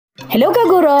Hello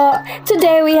kaguro!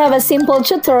 Today we have a simple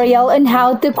tutorial on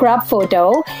how to crop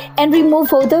photo and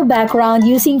remove photo background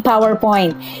using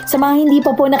PowerPoint. Sa mga hindi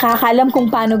pa po nakakaalam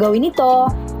kung paano gawin ito,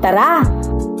 tara!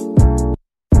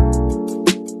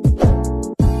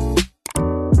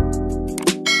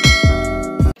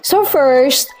 So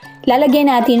first,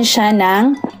 lalagyan natin siya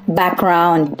ng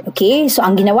background. Okay? So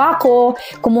ang ginawa ko,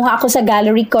 kumuha ako sa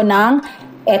gallery ko ng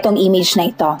etong image na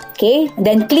ito. Okay?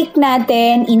 Then click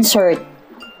natin, insert.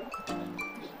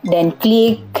 Then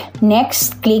click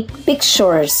next, click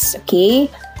pictures. Okay?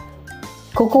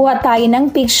 Kukuha tayo ng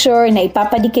picture na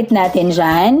ipapadikit natin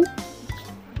dyan.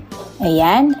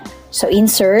 Ayan. So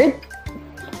insert.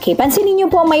 Okay, pansinin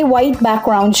nyo po may white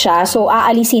background siya. So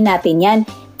aalisin natin yan.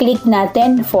 Click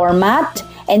natin, format,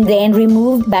 and then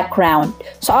remove background.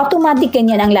 So automatic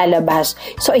yan ang lalabas.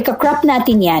 So ika-crop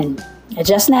natin yan.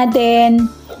 Adjust natin.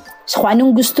 So kung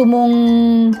anong gusto mong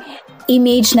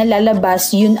image na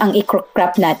lalabas, yun ang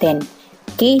i-crop natin.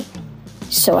 Okay?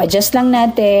 So, adjust lang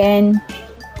natin.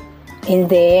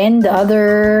 And then, the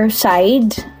other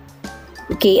side.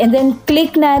 Okay, and then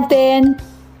click natin,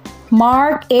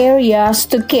 mark areas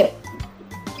to keep.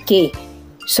 Okay.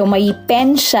 So, may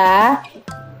pen siya.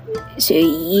 So,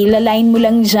 ilaline mo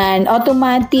lang dyan.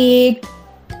 Automatic.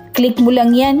 Click mo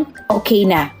lang yan. Okay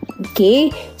na.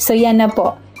 Okay? So, yan na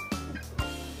po.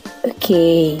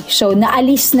 Okay, so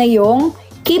naalis na yung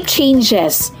keep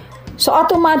changes. So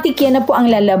automatic yan na po ang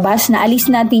lalabas. Naalis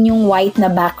natin yung white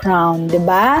na background, 'di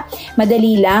ba?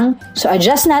 Madali lang. So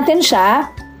adjust natin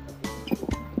siya.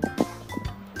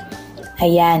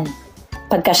 Ayan.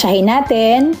 Pagkasyahin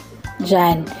natin,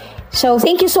 diyan. So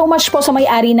thank you so much po sa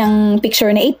may-ari ng picture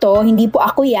na ito. Hindi po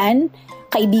ako 'yan.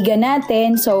 Kaibigan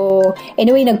natin. So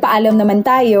anyway, nagpaalam naman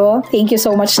tayo. Thank you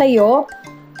so much sa iyo.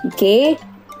 Okay?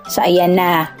 So ayan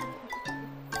na.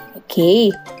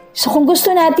 Okay. So, kung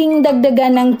gusto nating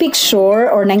dagdagan ng picture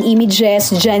or ng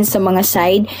images dyan sa mga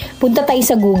side, punta tayo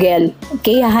sa Google.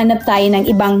 Okay? Hahanap tayo ng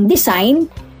ibang design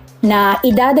na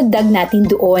idadagdag natin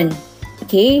doon.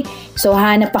 Okay? So,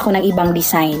 hahanap ako ng ibang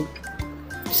design.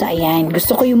 So, ayan.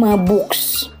 Gusto ko yung mga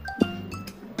books.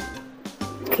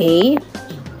 Okay?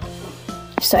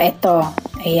 So, eto.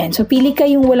 Ayan. So, pili ka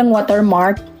yung walang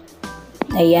watermark.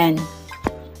 Ayan.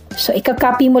 So,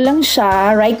 ika-copy mo lang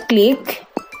siya. Right-click.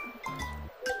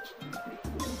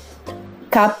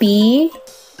 Copy,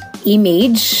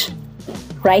 image,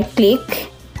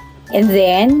 right-click, and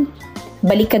then,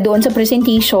 balik ka doon sa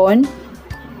presentation,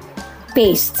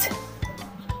 paste.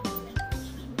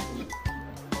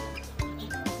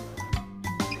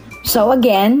 So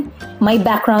again, may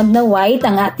background na white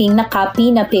ang ating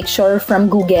na-copy na picture from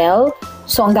Google.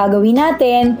 So ang gagawin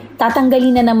natin,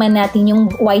 tatanggalin na naman natin yung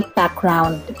white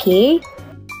background. Okay?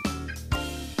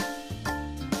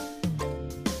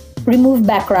 Remove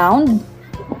background.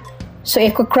 So,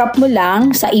 i-crop mo lang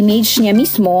sa image niya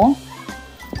mismo.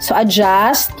 So,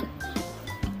 adjust.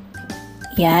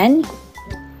 Yan.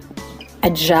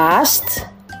 Adjust.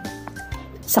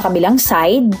 Sa kabilang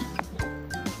side.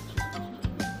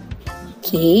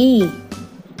 Okay.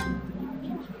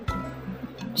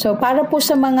 So, para po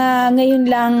sa mga ngayon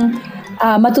lang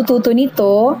matututo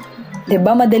nito, 'di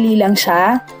ba? Madali lang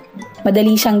siya.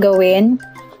 Madali siyang gawin.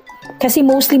 Kasi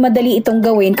mostly madali itong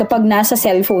gawin kapag nasa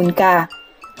cellphone ka.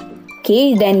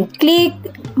 Okay, then click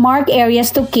mark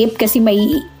areas to keep kasi may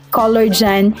color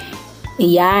dyan.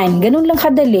 Ayan, ganun lang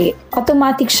kadali.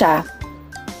 Automatic siya.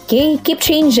 Okay, keep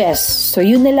changes. So,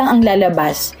 yun na lang ang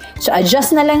lalabas. So,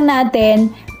 adjust na lang natin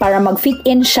para mag-fit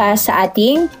in siya sa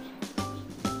ating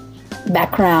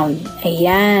background.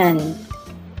 Ayan.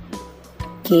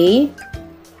 Okay.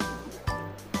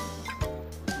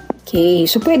 Okay,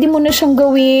 so pwede mo na siyang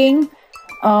gawing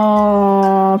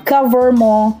cover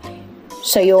mo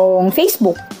sa yung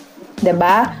Facebook, 'di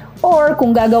ba? Or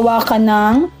kung gagawa ka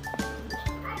ng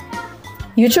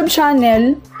YouTube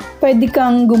channel, pwede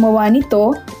kang gumawa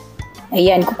nito.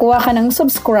 Ayan, kukuha ka ng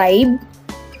subscribe,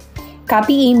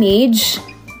 copy image,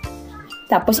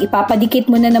 tapos ipapadikit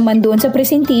mo na naman doon sa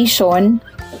presentation.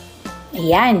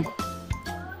 Ayan.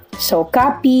 So,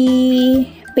 copy,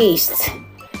 paste.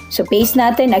 So, paste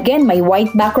natin. Again, may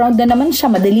white background na naman siya.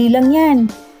 Madali lang yan.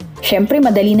 Siyempre,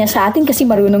 madali na sa atin kasi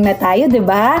marunong na tayo, 'di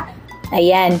ba?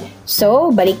 Ayan. So,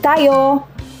 balik tayo.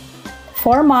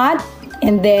 Format.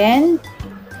 And then,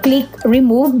 click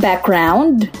remove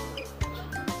background.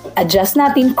 Adjust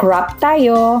natin. Crop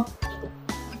tayo.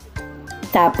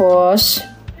 Tapos,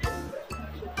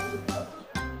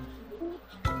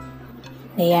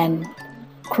 ayan.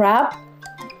 Crop.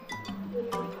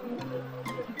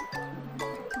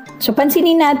 So,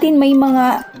 pansinin natin may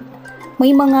mga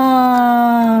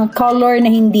color na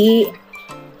hindi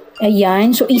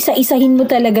Ayan. So, isa-isahin mo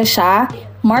talaga siya.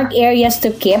 Mark areas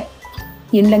to keep.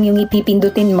 Yun lang yung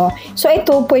ipipindutin mo. So,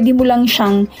 ito, pwede mo lang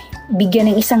siyang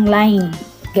bigyan ng isang line.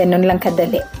 Ganon lang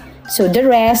kadali. So, the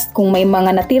rest, kung may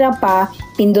mga natira pa,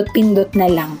 pindot-pindot na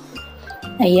lang.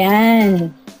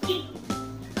 Ayan.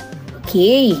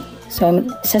 Okay. So,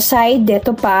 sa side,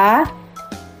 dito pa.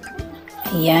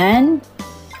 Ayan.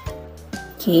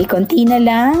 Okay, konti na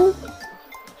lang.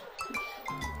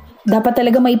 Dapat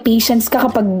talaga may patience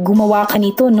ka kapag gumawa ka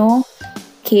nito, no?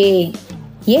 Okay.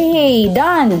 Yay!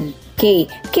 Done! Okay.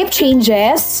 Keep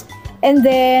changes. And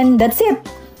then, that's it.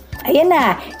 Ayan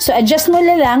na. So, adjust mo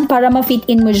na lang para ma-fit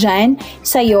in mo dyan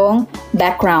sa yung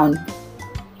background.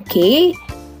 Okay?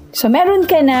 So, meron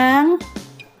ka ng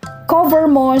cover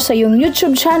mo sa yung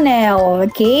YouTube channel.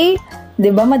 Okay?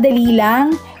 Diba? Madali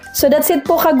lang. So, that's it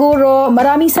po, kaguro.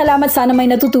 Maraming salamat. Sana may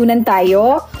natutunan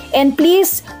tayo. And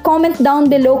please, comment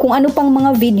down below kung ano pang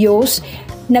mga videos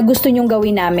na gusto nyong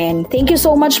gawin namin. Thank you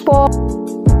so much po.